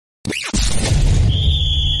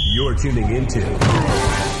You're tuning into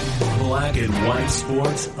Black and White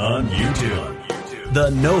Sports on YouTube.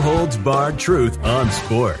 The no-holds-barred truth on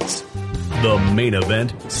sports. The main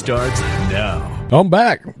event starts now. I'm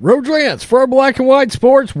back. Road Lance for Black and White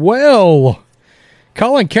Sports. Well,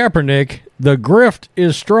 Colin Kaepernick, the grift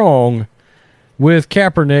is strong with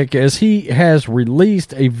Kaepernick as he has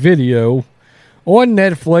released a video on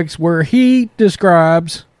Netflix where he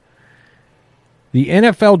describes the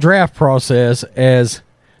NFL draft process as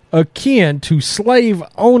akin to slave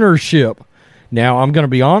ownership. Now, I'm going to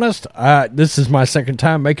be honest, this is my second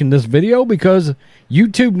time making this video because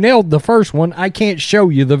YouTube nailed the first one. I can't show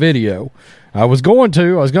you the video. I was going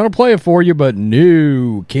to play it for you, but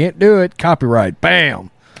no, can't do it. Copyright,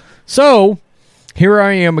 bam. So, here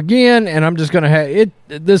I am again, and I'm just going to have it.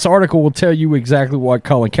 This article will tell you exactly what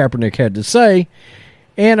Colin Kaepernick had to say.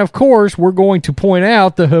 And, of course, we're going to point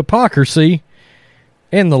out the hypocrisy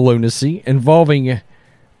and the lunacy involving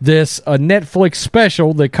this Netflix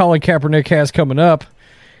special that Colin Kaepernick has coming up.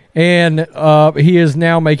 And he is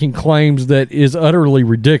now making claims that is utterly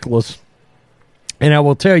ridiculous. And I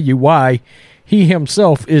will tell you why he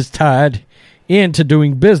himself is tied into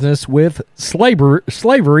doing business with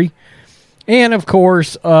slavery. And, of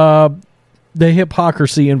course, the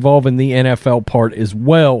hypocrisy involving the NFL part as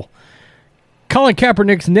well. Colin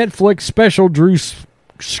Kaepernick's Netflix special drew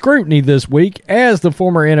scrutiny this week as the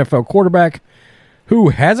former NFL quarterback who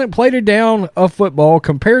hasn't played a down of football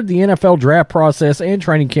compared the NFL draft process and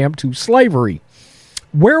training camp to slavery.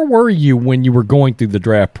 Where were you when you were going through the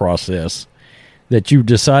draft process that you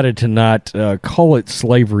decided to not call it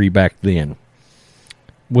slavery back then?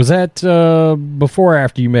 Was that before or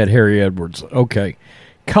after you met Harry Edwards? Okay.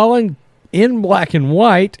 Colin, in Black and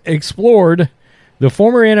White, explored the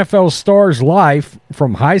former NFL star's life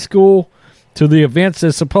from high school to the events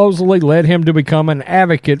that supposedly led him to become an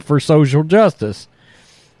advocate for social justice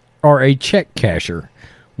or a check casher.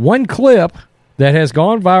 One clip that has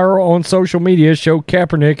gone viral on social media showed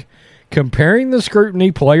Kaepernick comparing the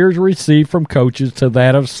scrutiny players receive from coaches to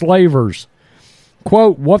that of slavers.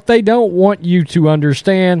 Quote, what they don't want you to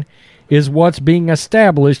understand is what's being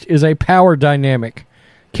established is a power dynamic,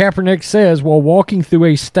 Kaepernick says while walking through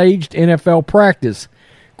a staged NFL practice.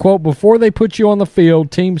 Quote, before they put you on the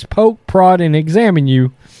field, teams poke, prod, and examine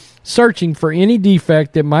you, searching for any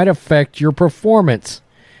defect that might affect your performance.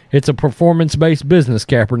 It's a performance-based business,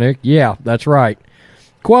 Kaepernick. Yeah, that's right.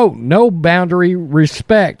 Quote, no boundary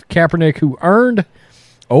respect. Kaepernick, who earned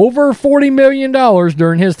over $40 million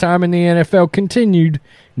during his time in the NFL, continued,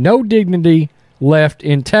 no dignity left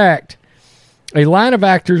intact. A line of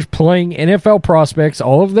actors playing NFL prospects,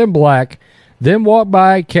 all of them black, then walked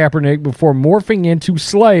by Kaepernick before morphing into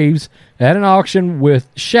slaves at an auction with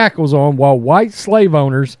shackles on while white slave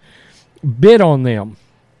owners bid on them.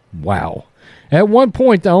 Wow. At one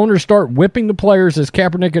point, the owners start whipping the players as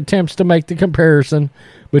Kaepernick attempts to make the comparison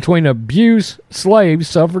between abuse slaves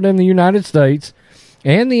suffered in the United States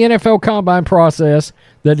and the NFL combine process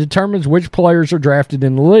that determines which players are drafted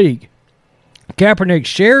in the league. Kaepernick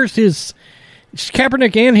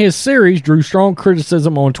and his series drew strong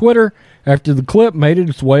criticism on Twitter after the clip made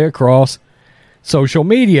its way across social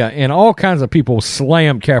media, and all kinds of people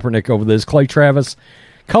slammed Kaepernick over this. Clay Travis,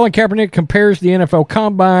 Colin Kaepernick compares the NFL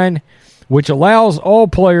Combine, which allows all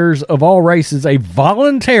players of all races a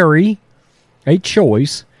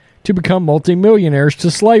choice to become multimillionaires, to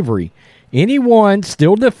slavery. Anyone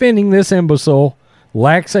still defending this imbecile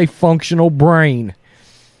lacks a functional brain.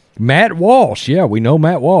 Matt Walsh, yeah, we know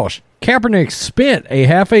Matt Walsh. Kaepernick spent a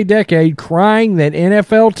half a decade crying that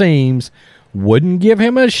NFL teams wouldn't give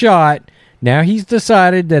him a shot. Now he's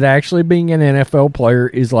decided that actually being an NFL player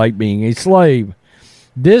is like being a slave.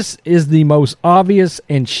 This is the most obvious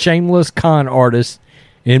and shameless con artist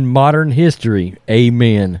in modern history.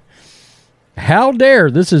 Amen. How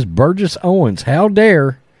dare, this is Burgess Owens, how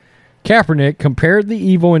dare Kaepernick compared the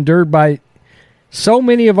evil endured by so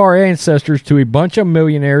many of our ancestors to a bunch of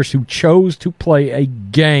millionaires who chose to play a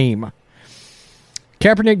game.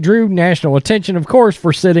 Kaepernick drew national attention, of course,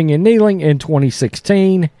 for sitting and kneeling in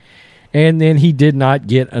 2016, and then he did not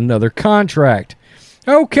get another contract.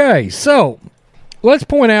 Okay, so let's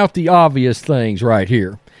point out the obvious things right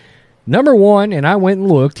here. Number one, and I went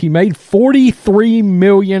and looked, he made $43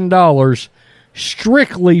 million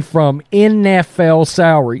strictly from NFL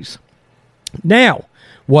salaries. Now,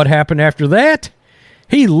 what happened after that?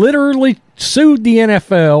 He literally sued the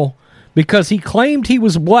NFL because he claimed he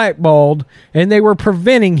was blackballed and they were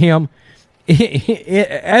preventing him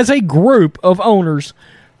as a group of owners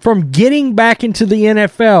from getting back into the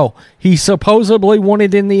NFL. He supposedly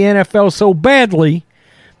wanted in the NFL so badly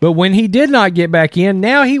But when he did not get back in,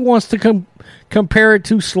 now he wants to compare it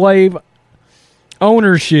to slave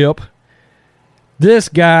ownership. This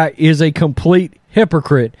guy is a complete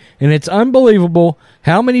hypocrite. And it's unbelievable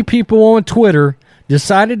how many people on Twitter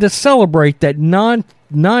decided to celebrate that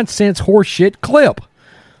nonsense horseshit clip.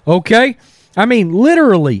 Okay? I mean,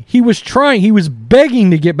 literally, he was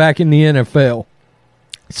begging to get back in the NFL.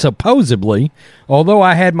 Supposedly, although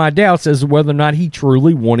I had my doubts as to whether or not he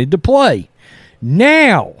truly wanted to play.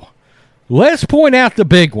 Now, let's point out the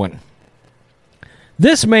big one.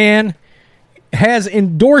 This man has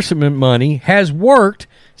endorsement money, has worked,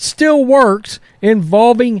 still works,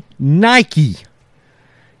 involving Nike.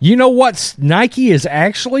 You know what Nike is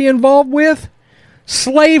actually involved with?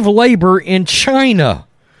 Slave labor in China.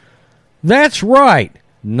 That's right.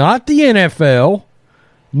 Not the NFL.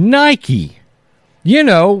 Nike. You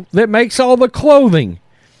know, that makes all the clothing.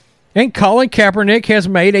 And Colin Kaepernick has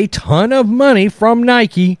made a ton of money from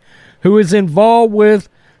Nike, who is involved with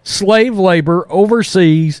slave labor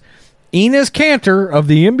overseas. Enes Kanter of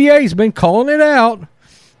the NBA has been calling it out.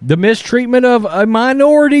 The mistreatment of a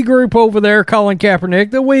minority group over there, Colin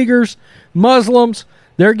Kaepernick, the Uyghurs, Muslims,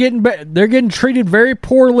 they're getting treated very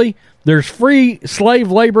poorly. There's free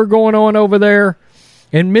slave labor going on over there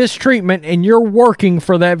and mistreatment, and you're working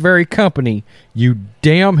for that very company. You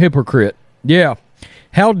damn hypocrite. Yeah.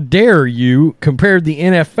 How dare you compare the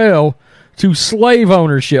NFL to slave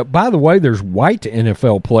ownership? By the way, there's white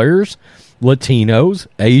NFL players, Latinos,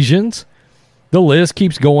 Asians. The list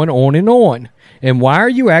keeps going on and on. And why are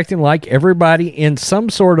you acting like everybody in some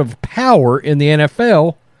sort of power in the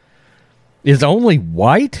NFL is only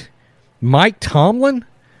white? Mike Tomlin?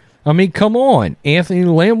 I mean, come on. Anthony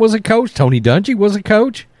Lynn was a coach. Tony Dungy was a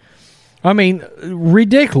coach. I mean,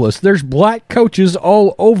 ridiculous. There's black coaches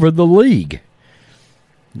all over the league.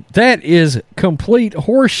 That is complete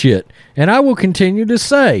horseshit. And I will continue to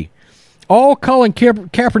say, all Colin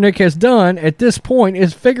Kaepernick has done at this point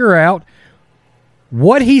is figure out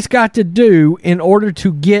what he's got to do in order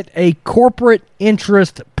to get a corporate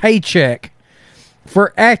interest paycheck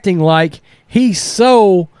for acting like he's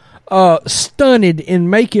so stunted in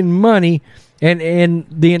making money, and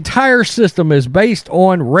the entire system is based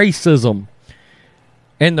on racism.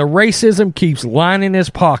 And the racism keeps lining his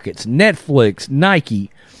pockets. Netflix, Nike,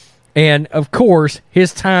 and, of course,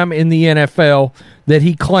 his time in the NFL that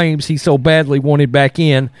he claims he so badly wanted back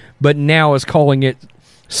in, but now is calling it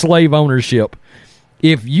slave ownership.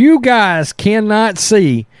 If you guys cannot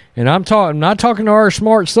see, and I'm not talking to our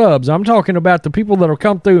smart subs, I'm talking about the people that will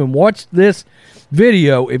come through and watch this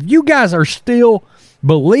video. If you guys are still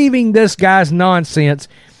believing this guy's nonsense,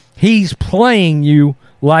 he's playing you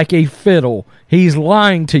like a fiddle. He's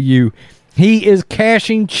lying to you. He is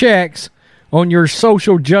cashing checks on your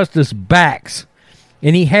social justice backs,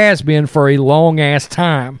 and he has been for a long-ass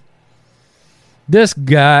time. This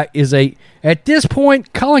guy is at this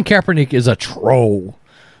point, Colin Kaepernick is a troll,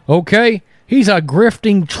 okay? He's a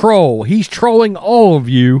grifting troll. He's trolling all of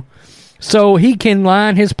you so he can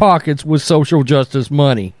line his pockets with social justice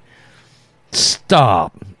money.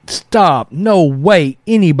 Stop. No way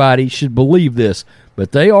anybody should believe this,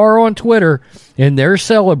 but they are on Twitter, and they're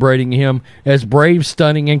celebrating him as brave,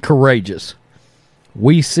 stunning, and courageous.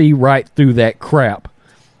 We see right through that crap.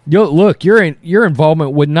 Look, your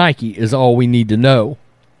involvement with Nike is all we need to know.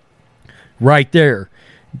 Right there.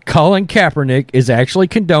 Colin Kaepernick is actually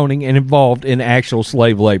condoning and involved in actual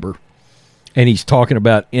slave labor. And he's talking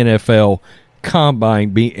about NFL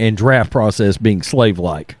combine and draft process being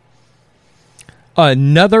slave-like.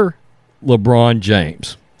 Another LeBron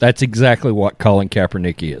James. That's exactly what Colin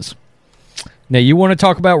Kaepernick is. Now, you want to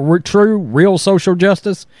talk about real social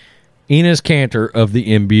justice? Enes Kanter of the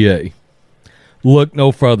NBA. Look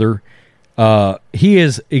no further. He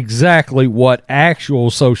is exactly what actual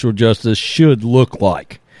social justice should look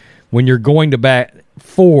like when you're going to bat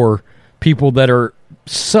for people that are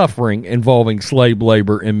suffering involving slave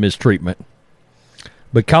labor and mistreatment.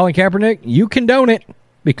 But Colin Kaepernick, you condone it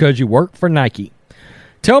because you work for Nike.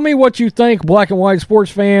 Tell me what you think, black and white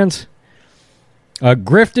sports fans. A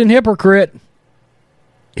grifting hypocrite.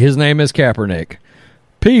 His name is Kaepernick.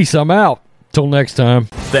 Peace, I'm out. Till next time.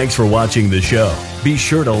 Thanks for watching the show. Be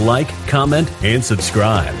sure to like, comment, and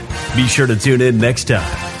subscribe. Be sure to tune in next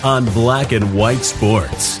time on Black and White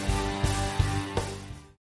Sports.